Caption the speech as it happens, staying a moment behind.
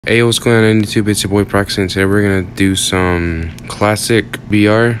Hey, what's going on YouTube? It's your boy Proxy, and today we're gonna do some classic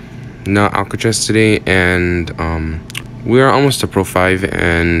BR, not Alcatraz today, and we are almost to Pro 5,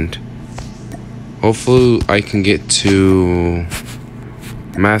 and hopefully I can get to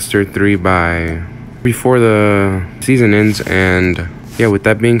Master 3 before the season ends. And yeah, with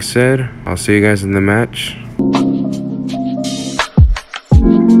that being said, I'll see you guys in the match.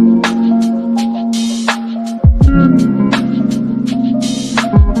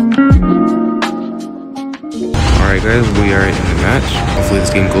 Alright guys, we are in the match. Hopefully this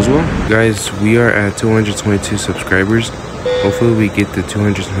game goes well. Guys, we are at 222 subscribers. Hopefully we get to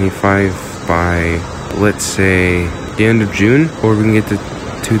 225 by, let's say, the end of June. Or we can get to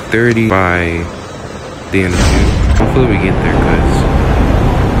 230 by the end of June. Hopefully we get there, because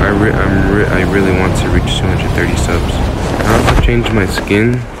I really want to reach 230 subs. I also changed my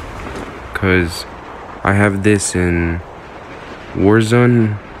skin, because I have this in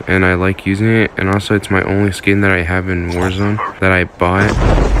Warzone and I like using it, and also it's my only skin that I have in Warzone that I bought,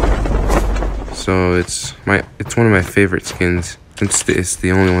 so it's one of my favorite skins. It's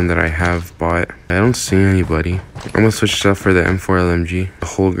the only one that I have bought. I don't see anybody. I'm gonna switch stuff for the M4 LMG, the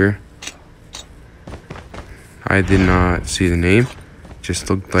Holger. I did not see the name, just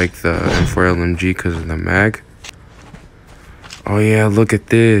looked like the M4 LMG because of the mag. Oh yeah, look at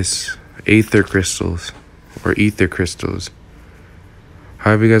this, Aether Crystals or Aether Crystals,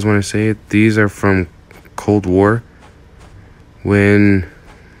 however you guys want to say it. These are from Cold War, when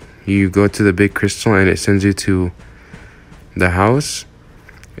you go to the big crystal and it sends you to the house.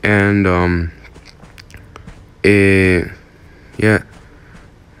 And yeah,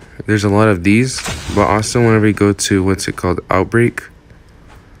 there's a lot of these. But also whenever you go to, what's it called, Outbreak,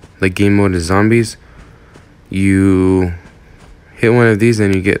 the game mode is zombies, you hit one of these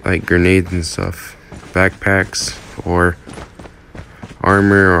and you get like grenades and stuff, backpacks, or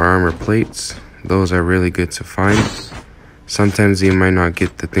armor plates. Those are really good to find. Sometimes you might not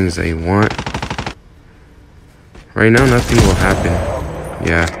get the things that you want. Right now nothing will happen.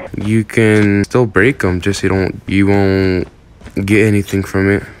 Yeah, you can still break them, just you won't get anything from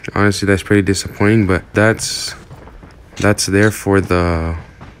it. Honestly, that's pretty disappointing, but that's there for the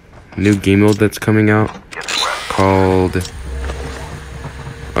new game mode that's coming out called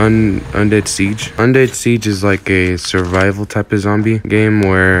Undead Siege. Undead Siege is like a survival type of zombie game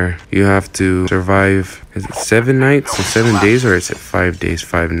where you have to survive, is it 7 nights or 7 days, or is it 5 days,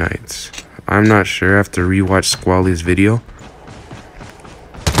 5 nights? I'm not sure. I have to rewatch Squally's video.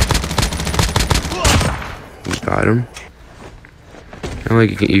 We got him. And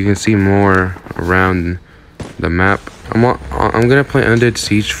like you can see more around the map. I'm gonna play Undead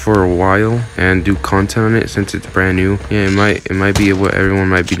Siege for a while and do content on it since it's brand new. Yeah, it might be what everyone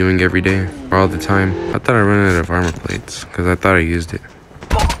might be doing every day or all the time. I thought I ran out of armor plates because I thought I used it.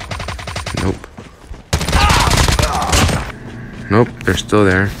 Nope. Nope, they're still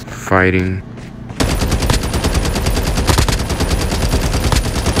there fighting.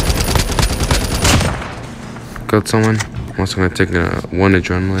 Killed someone. I'm also gonna take one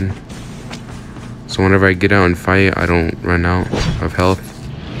adrenaline, so whenever I get out and fight, I don't run out of health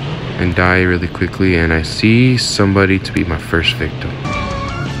and die really quickly. And I see somebody to be my first victim.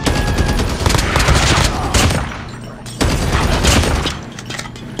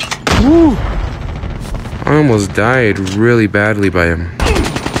 Woo! I almost died really badly by him.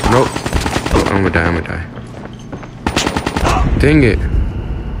 Nope. Oh, I'm gonna die. Dang it.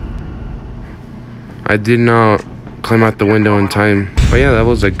 I did not climb out the window in time. But yeah, that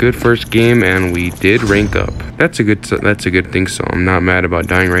was a good first game, and we did rank up. That's a good thing, so I'm not mad about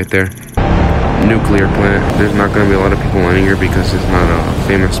dying right there. Nuclear plant. There's not going to be a lot of people in here because it's not a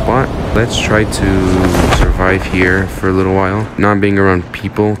famous spot. Let's try to survive here for a little while, not being around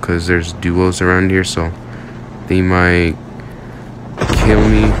people, because there's duos around here, so they might kill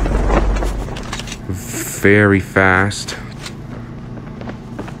me very fast.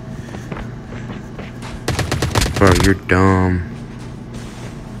 Bro, you're dumb.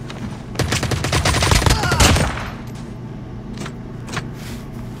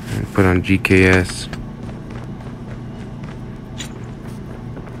 Put on GKS.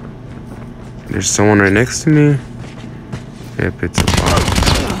 There's someone right next to me. Yep, it's a bot.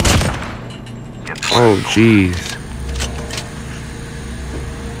 Oh, jeez.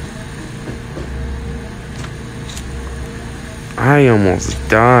 I almost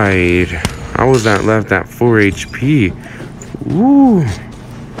died. I was left at 4 HP. Woo.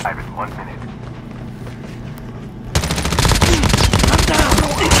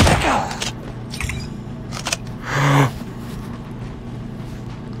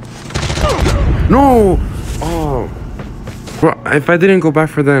 No! Oh, bro, if I didn't go back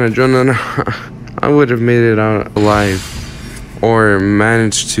for that adrenaline, I would have made it out alive, or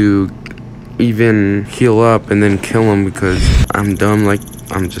managed to even heal up and then kill him, because I'm dumb. Like,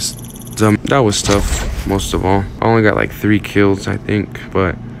 I'm just dumb. That was tough, most of all. I only got like 3 kills, I think,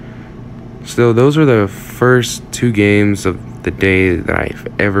 but still, those were the first 2 games of the day that I've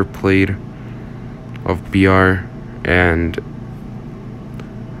ever played of BR, and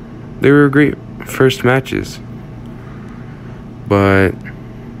they were great first matches. But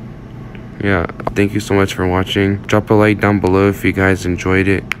yeah, thank you so much for watching. Drop a like down below if you guys enjoyed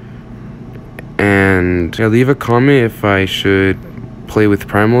it, and yeah, leave a comment if I should play with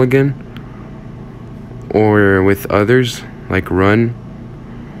Primal again, or with others like Run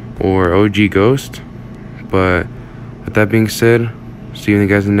or OG Ghost. But with that being said, see you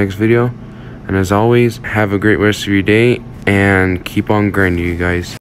guys in the next video, and as always, have a great rest of your day and keep on grinding, you guys.